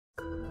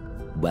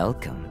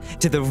Welcome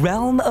to the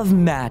realm of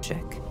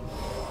magic.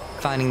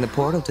 Finding the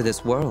portal to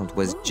this world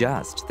was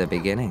just the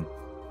beginning.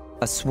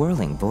 A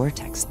swirling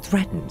vortex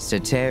threatens to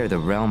tear the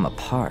realm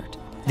apart.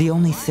 The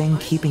only thing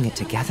keeping it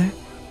together?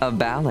 A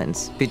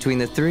balance between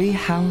the three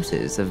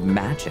houses of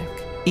magic.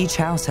 Each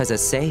house has a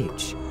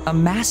sage, a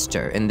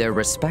master in their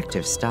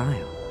respective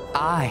style.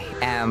 I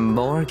am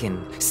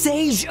Morgan,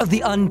 Sage of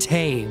the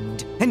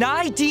Untamed, and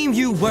I deem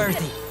you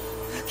worthy.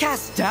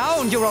 Cast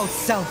down your old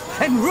self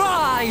and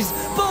rise,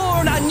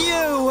 born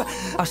anew,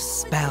 a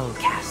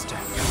spellcaster.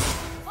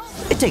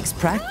 It takes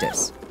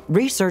practice,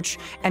 research,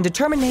 and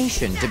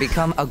determination to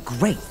become a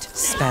great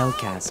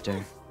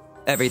spellcaster.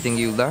 Everything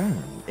you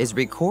learn is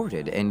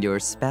recorded in your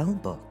spell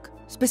book.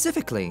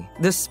 Specifically,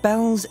 the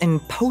spells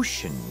and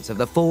potions of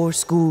the 4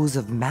 schools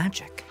of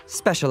magic.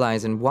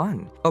 Specialize in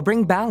one, or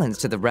bring balance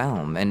to the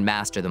realm and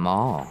master them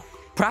all.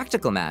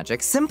 Practical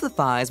magic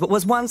simplifies what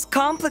was once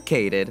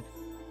complicated.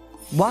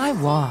 Why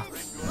walk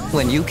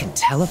when you can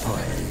teleport?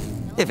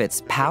 If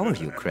it's power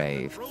you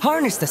crave,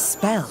 harness the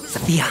spells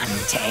of the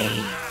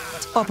Untamed.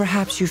 Or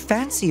perhaps you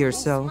fancy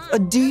yourself a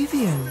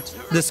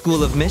deviant. The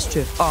School of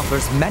Mischief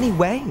offers many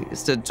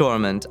ways to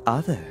torment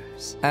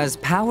others. As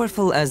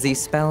powerful as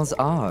these spells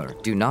are,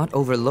 do not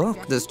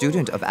overlook the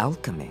student of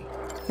alchemy.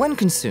 When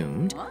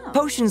consumed,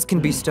 potions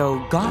can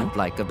bestow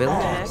godlike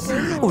abilities,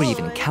 or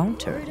even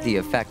counter the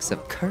effects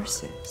of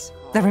curses.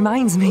 That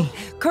reminds me,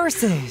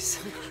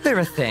 curses! They're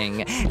a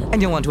thing, and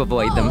you'll want to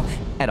avoid them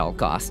at all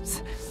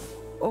costs.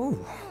 Oh.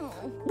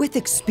 With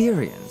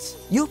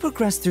experience, you'll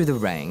progress through the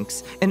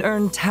ranks and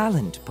earn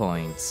talent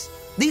points.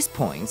 These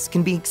points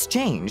can be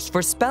exchanged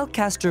for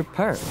spellcaster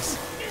perks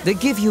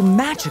that give you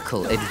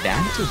magical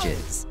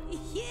advantages.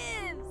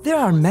 There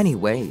are many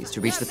ways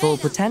to reach the full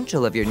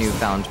potential of your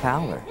newfound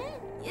power.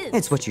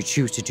 It's what you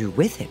choose to do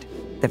with it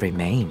that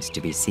remains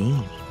to be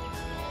seen.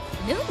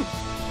 No.